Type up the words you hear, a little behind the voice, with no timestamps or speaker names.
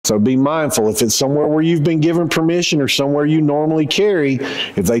So be mindful, if it's somewhere where you've been given permission or somewhere you normally carry,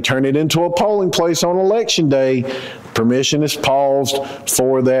 if they turn it into a polling place on election day, permission is paused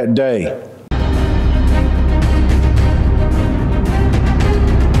for that day.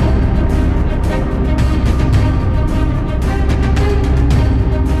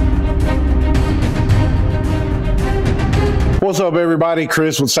 What's up, everybody?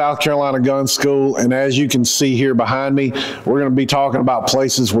 Chris with South Carolina Gun School, and as you can see here behind me, we're going to be talking about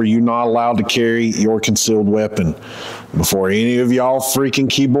places where you're not allowed to carry your concealed weapon. Before any of y'all freaking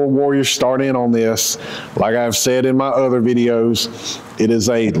keyboard warriors start in on this, like I've said in my other videos, it is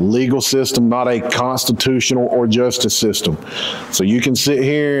a legal system, not a constitutional or justice system. So you can sit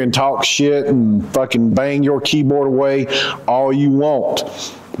here and talk shit and fucking bang your keyboard away all you want.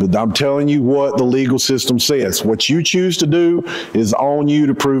 But I'm telling you what the legal system says. What you choose to do is on you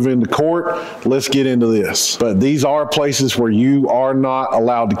to prove into court. Let's get into this. But these are places where you are not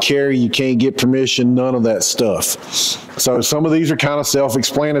allowed to carry. You can't get permission, none of that stuff. So some of these are kind of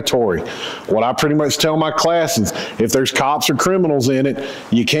self-explanatory. What I pretty much tell my classes, if there's cops or criminals in it,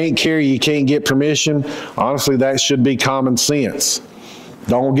 you can't carry, you can't get permission. Honestly, that should be common sense.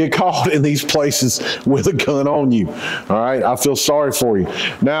 Don't get caught in these places with a gun on you. All right, I feel sorry for you.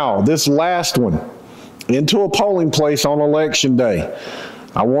 Now, this last one, into a polling place on election day.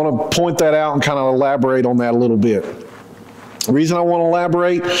 I want to point that out and kind of elaborate on that a little bit. The reason I want to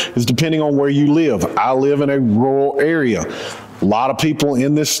elaborate is depending on where you live. I live in a rural area. A lot of people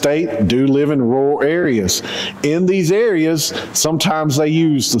in this state do live in rural areas. In these areas, sometimes they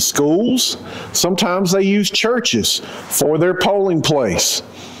use the schools, sometimes they use churches for their polling place.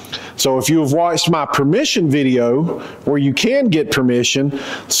 So if you have watched my permission video where you can get permission,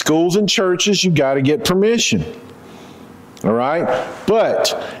 schools and churches, you got to get permission. All right?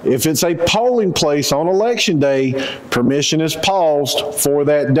 But if it's a polling place on election day, permission is paused for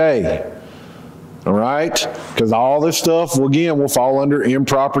that day. All right? Because all this stuff, again, will fall under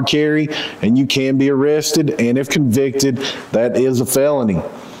improper carry, and you can be arrested, and if convicted, that is a felony.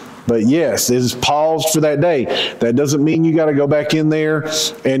 But yes, it is paused for that day. That doesn't mean you got to go back in there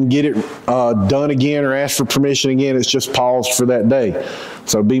and get it done again or ask for permission again. It's just paused for that day.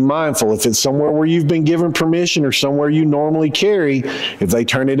 So be mindful, if it's somewhere where you've been given permission or somewhere you normally carry, if they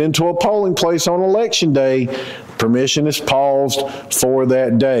turn it into a polling place on election day, permission is paused for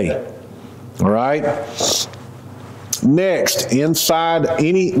that day. All right? Next, inside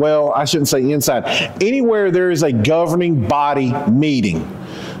I shouldn't say inside, anywhere there is a governing body meeting.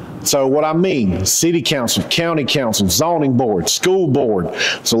 So what I mean, city council, county council, zoning board, school board.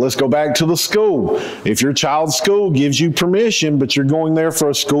 So let's go back to the school. If your child's school gives you permission, but you're going there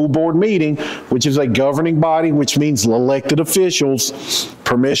for a school board meeting, which is a governing body, which means elected officials,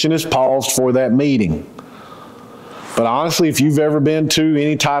 permission is paused for that meeting. But honestly, if you've ever been to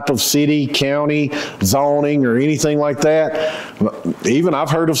any type of city, county, zoning, or anything like that, even I've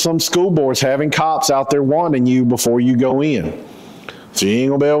heard of some school boards having cops out there wanting you before you go in. So you ain't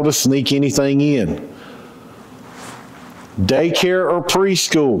gonna be able to sneak anything in. Daycare or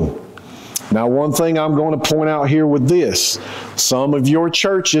preschool. Now, one thing I'm going to point out here with this, some of your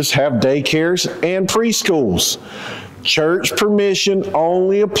churches have daycares and preschools. Church permission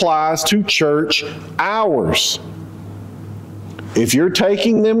only applies to church hours. If you're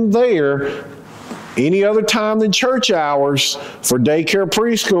taking them there any other time than church hours for daycare,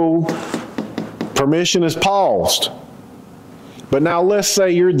 preschool, permission is paused. But now let's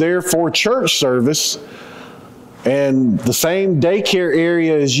say you're there for church service and the same daycare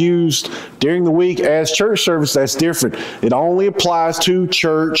area is used during the week as church service. That's different. It only applies to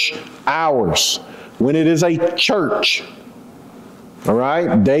church hours when it is a church. All right?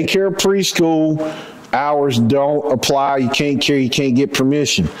 Daycare, preschool hours don't apply. You can't carry, you can't get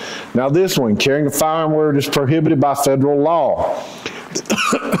permission. Now this one, carrying a firearm is prohibited by federal law.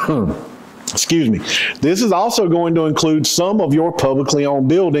 Excuse me. This is also going to include some of your publicly owned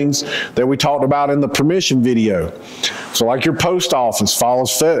buildings that we talked about in the permission video. So like your post office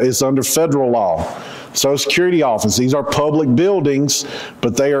is under federal law. Social Security office, these are public buildings,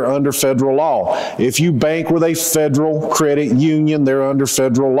 but they are under federal law. If you bank with a federal credit union, they're under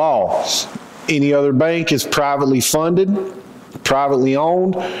federal law. Any other bank is privately funded, privately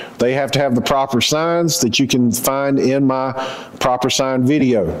owned. They have to have the proper signs that you can find in my proper sign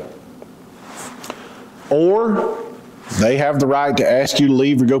video. Or they have the right to ask you to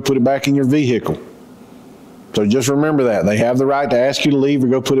leave or go put it back in your vehicle. So just remember that. They have the right to ask you to leave or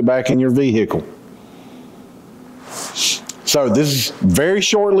go put it back in your vehicle. So this is a very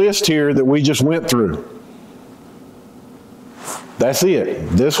short list here that we just went through. That's it.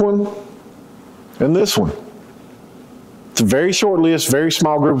 This one and this one. It's a very short list, very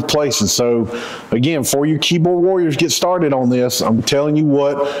small group of places. So again, for your keyboard warriors get started on this, I'm telling you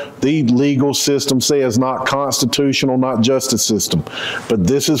what the legal system says, not constitutional, not justice system. But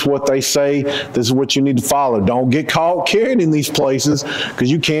this is what they say. This is what you need to follow. Don't get caught carrying in these places,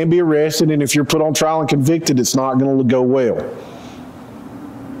 because you can be arrested, and if you're put on trial and convicted, it's not going to go well.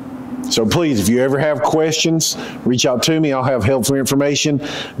 So please, if you ever have questions, reach out to me. I'll have helpful information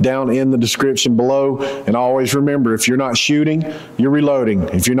down in the description below. And always remember, if you're not shooting, you're reloading.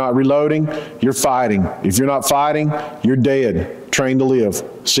 If you're not reloading, you're fighting. If you're not fighting, you're dead. Train to live.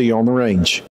 See you on the range.